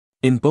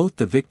In both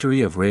the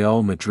victory of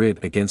Real Madrid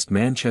against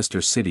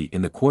Manchester City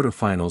in the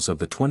quarterfinals of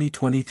the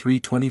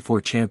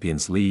 2023-24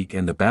 Champions League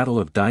and the Battle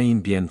of Dien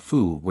Bien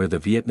Phu where the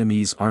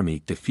Vietnamese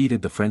army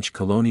defeated the French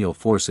colonial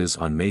forces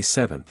on May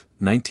 7,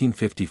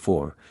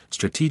 1954,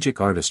 strategic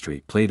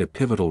artistry played a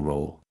pivotal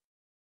role.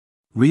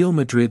 Real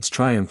Madrid's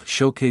triumph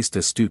showcased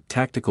astute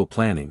tactical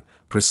planning,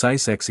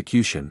 precise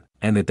execution,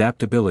 and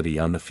adaptability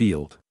on the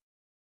field.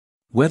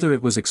 Whether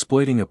it was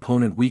exploiting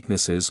opponent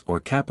weaknesses or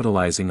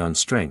capitalizing on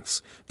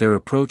strengths, their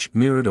approach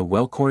mirrored a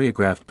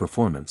well-choreographed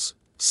performance.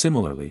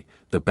 Similarly,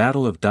 the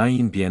Battle of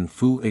Dien Bien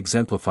Phu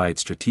exemplified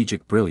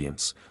strategic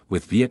brilliance,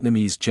 with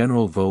Vietnamese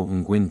General Vo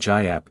Nguyen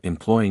Giap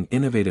employing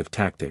innovative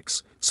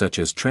tactics, such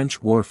as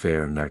trench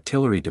warfare and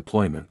artillery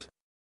deployment,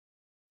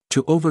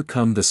 to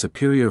overcome the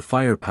superior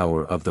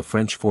firepower of the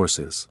French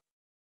forces.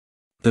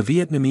 The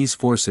Vietnamese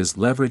forces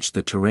leveraged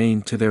the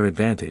terrain to their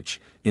advantage,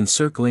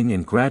 encircling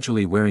and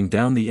gradually wearing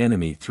down the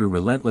enemy through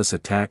relentless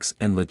attacks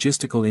and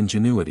logistical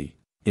ingenuity.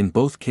 In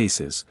both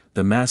cases,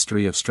 the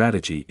mastery of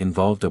strategy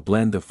involved a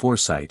blend of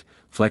foresight,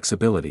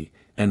 flexibility,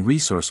 and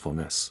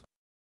resourcefulness.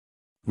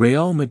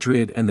 Real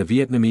Madrid and the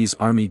Vietnamese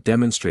army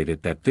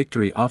demonstrated that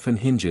victory often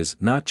hinges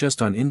not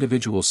just on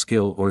individual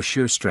skill or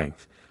sheer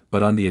strength,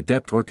 but on the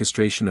adept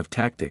orchestration of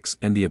tactics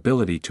and the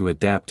ability to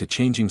adapt to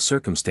changing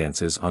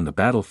circumstances on the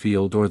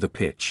battlefield or the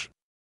pitch.